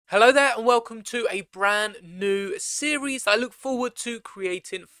Hello there and welcome to a brand new series that I look forward to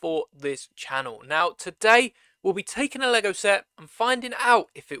creating for this channel. Now today we'll be taking a Lego set and finding out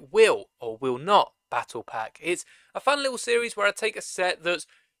if it will or will not battle pack. It's a fun little series where I take a set that's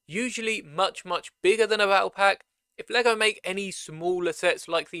usually much bigger than a battle pack. If Lego make any smaller sets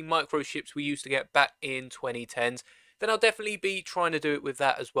like the micro ships we used to get back in 2010s, then I'll definitely be trying to do it with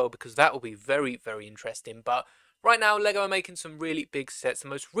that as well, because that will be very interesting. But right now, LEGO are making some really big sets. The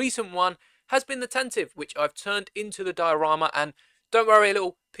most recent one has been the Tantive, which I've turned into the diorama. And don't worry, a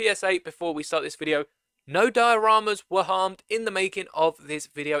little PSA before we start this video. No dioramas were harmed in the making of this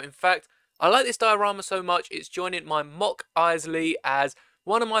video. In fact, I like this diorama so much, it's joining my Mock Isley as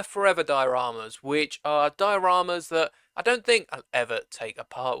one of my forever dioramas, which are dioramas that I don't think I'll ever take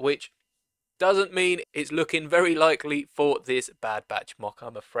apart, which doesn't mean it's looking very likely for this Bad Batch mock,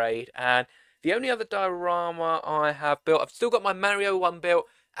 I'm afraid. And the only other diorama I have built, I've still got my Mario one built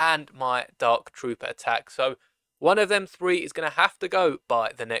and my Dark Trooper attack. So one of them three is going to have to go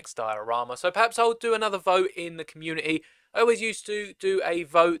by the next diorama. So perhaps I'll do another vote in the community. I always used to do a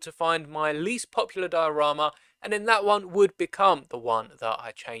vote to find my least popular diorama, and then that one would become the one that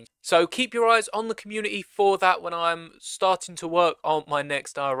I changed. So keep your eyes on the community for that when I'm starting to work on my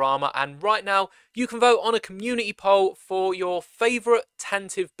next diorama. And right now, you can vote on a community poll for your favourite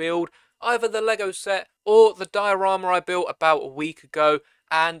Tantive build, either the Lego set or the diorama I built about a week ago,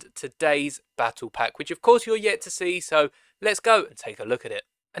 and today's battle pack, which of course you're yet to see, so let's go and take a look at it.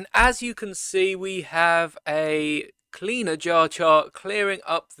 And as you can see, we have a cleaner Jar Jar clearing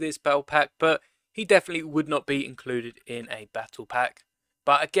up this battle pack, but he definitely would not be included in a battle pack.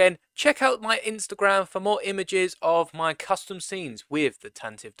 But again, check out my Instagram for more images of my custom scenes with the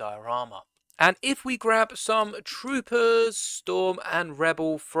Tantive diorama. And if we grab some Troopers, Storm and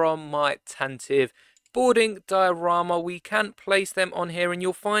Rebel from my Tantive boarding diorama, we can place them on here, and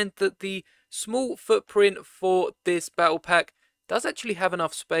you'll find that the small footprint for this battle pack does actually have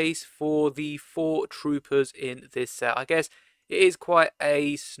enough space for the 4 Troopers in this set. I guess it is quite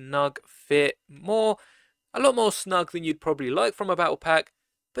a snug fit, a lot more snug than you'd probably like from a battle pack,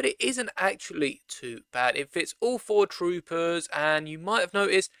 but it isn't actually too bad. It fits all 4 Troopers, and you might have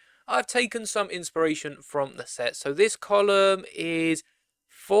noticed I've taken some inspiration from the set. So this column is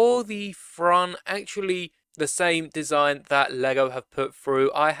for the front, actually the same design that Lego have put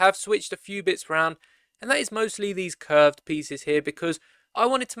through. I have switched a few bits around, and that is mostly these curved pieces here, because I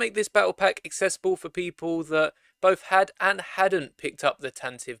wanted to make this battle pack accessible for people that both had and hadn't picked up the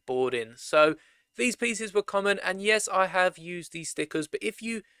Tantive boarding. So these pieces were common, and yes, I have used these stickers, but if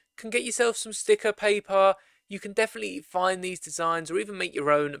you can get yourself some sticker paper, you can definitely find these designs or even make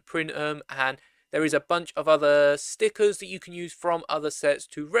your own, print them, and there is a bunch of other stickers that you can use from other sets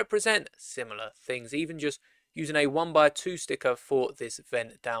to represent similar things, even just using a 1x2 sticker for this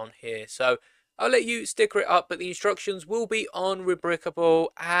vent down here. So I'll let you sticker it up, but the instructions will be on Rebrickable,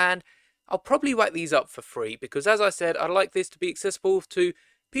 and I'll probably whack these up for free, because as I said, I'd like this to be accessible to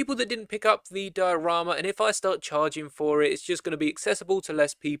people that didn't pick up the diorama, and if I start charging for it, it's just going to be accessible to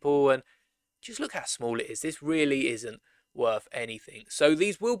less people, and just look how small it is. This really isn't worth anything. So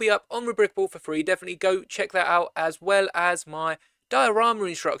these will be up on Rebrickable for free. Definitely go check that out, as well as my diorama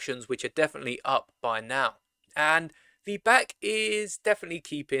instructions, which are definitely up by now. And the back is definitely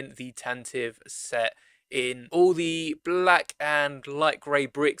keeping the Tantive set in all the black and light grey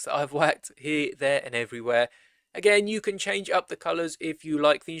bricks that I've whacked here, there and everywhere. Again, you can change up the colours if you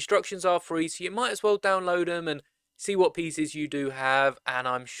like. The instructions are free, so you might as well download them and see what pieces you do have, and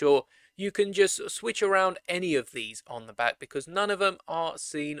I'm sure you can just switch around any of these on the back, because none of them are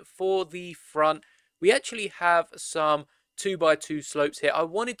seen. For the front, we actually have some 2x2 slopes here. I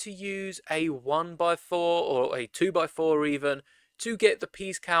wanted to use a 1x4 or a 2x4 even to get the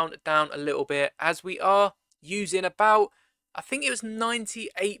piece count down a little bit, as we are using about, I think it was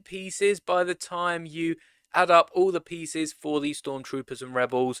 98 pieces by the time you add up all the pieces for the Stormtroopers and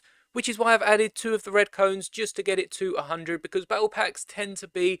Rebels, which is why I've added 2 of the red cones just to get it to 100, because battle packs tend to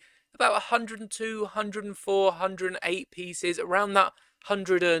be about 102, 104, 108 pieces, around that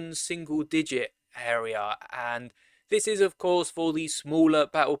 100 and single digit area. And this is of course for the smaller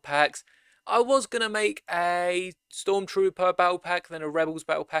battle packs. I was going to make a Stormtrooper battle pack, then a Rebels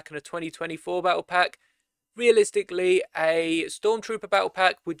battle pack and a 2024 battle pack. Realistically, a Stormtrooper battle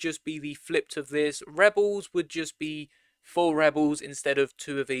pack would just be the flipped of this. Rebels would just be 4 Rebels instead of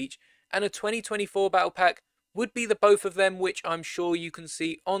 2 of each. And a 2024 battle pack would be the both of them, which I'm sure you can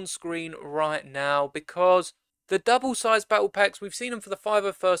see on screen right now, because the double-sized battle packs, we've seen them for the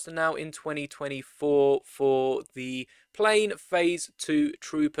 501st and now in 2024 for the plain Phase 2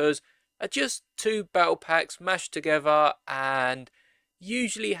 Troopers, are just 2 battle packs mashed together, and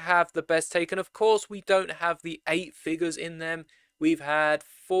usually have the best take. And of course, we don't have the 8 figures in them. We've had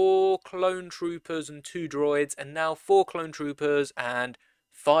 4 clone troopers and 2 droids, and now 4 clone troopers and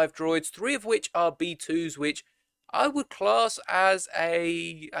 5 droids, 3 of which are B2s, which I would class as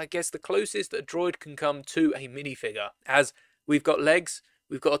I guess the closest a droid can come to a minifigure, as we've got legs,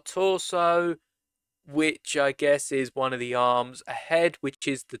 we've got a torso, which I guess is one of the arms, a head, which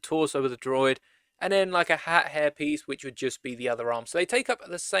is the torso of the droid, and then like a hat hairpiece, which would just be the other arm. So they take up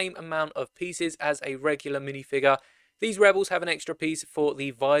the same amount of pieces as a regular minifigure. These rebels have an extra piece for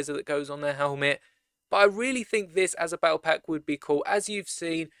the visor that goes on their helmet, but I really think this as a battle pack would be cool. As you've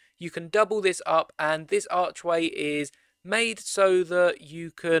seen, you can double this up, and this archway is made so that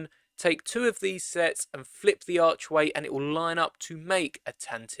you can take 2 of these sets and flip the archway, and it will line up to make a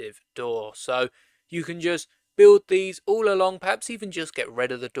Tantive door. So you can just build these all along, perhaps even just get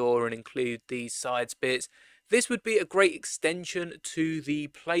rid of the door and include these sides bits. This would be a great extension to the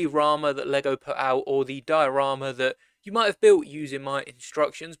Play-rama that Lego put out, or the diorama that you might have built using my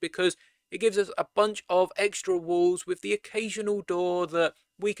instructions, because it gives us a bunch of extra walls with the occasional door that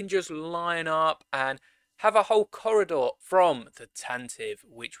we can just line up and have a whole corridor from the Tantive,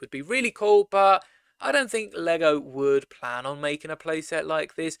 which would be really cool. But I don't think Lego would plan on making a playset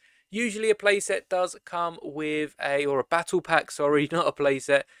like this. Usually a playset does come with or a battle pack, sorry, not a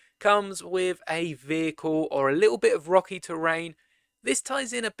playset, comes with a vehicle or a little bit of rocky terrain. This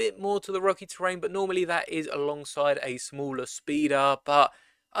ties in a bit more to the rocky terrain, but normally that is alongside a smaller speeder. But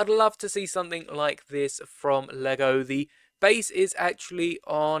I'd love to see something like this from Lego. The base is actually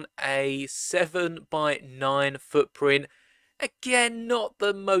on a 7x9 footprint. Again, not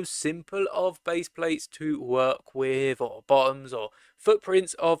the most simple of base plates to work with, or bottoms, or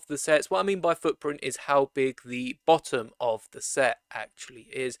footprints of the sets. What I mean by footprint is how big the bottom of the set actually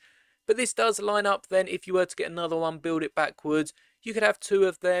is. But this does line up then. If you were to get another one, build it backwards, you could have 2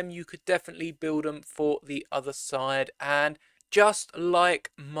 of them. You could definitely build them for the other side. And just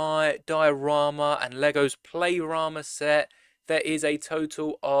like my diorama and Lego's Play-rama set, there is a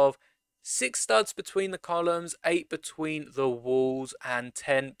total of 6 studs between the columns, 8 between the walls, and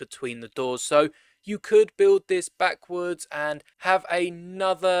 10 between the doors. So you could build this backwards and have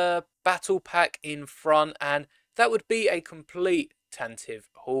another battle pack in front, and that would be a complete Tantive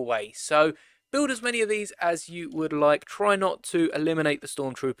hallway. So build as many of these as you would like. Try not to eliminate the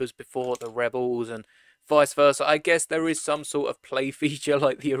stormtroopers before the rebels, and vice versa. I guess there is some sort of play feature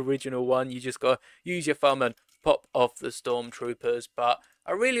like the original one. You just got to use your thumb and pop off the stormtroopers. But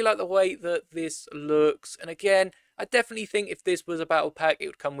I really like the way that this looks. And again, I definitely think if this was a battle pack, it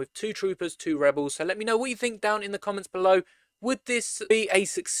would come with 2 troopers, 2 rebels. So let me know what you think down in the comments below. Would this be a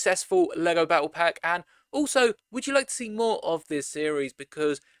successful Lego battle pack? And also, would you like to see more of this series?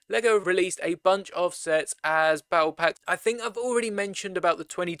 Because Lego released a bunch of sets as battle packs. I think I've already mentioned about the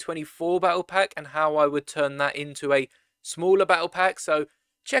 2024 battle pack and how I would turn that into a smaller battle pack. So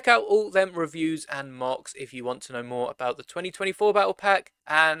check out all them reviews and mocks if you want to know more about the 2024 battle pack.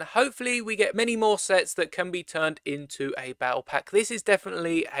 And hopefully we get many more sets that can be turned into a battle pack. This is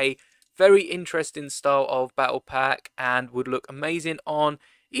definitely a very interesting style of battle pack and would look amazing on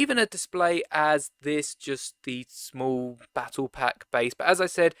even a display as this, just the small battle pack base. But as I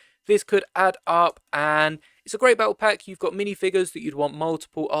said, this could add up, and it's a great battle pack. You've got minifigures that you'd want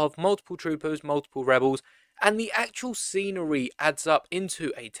multiple of, multiple troopers, multiple rebels, and the actual scenery adds up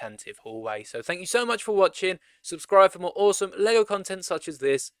into a Tantive hallway. So thank you so much for watching. Subscribe for more awesome Lego content such as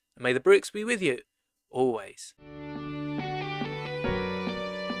this, and may the bricks be with you always.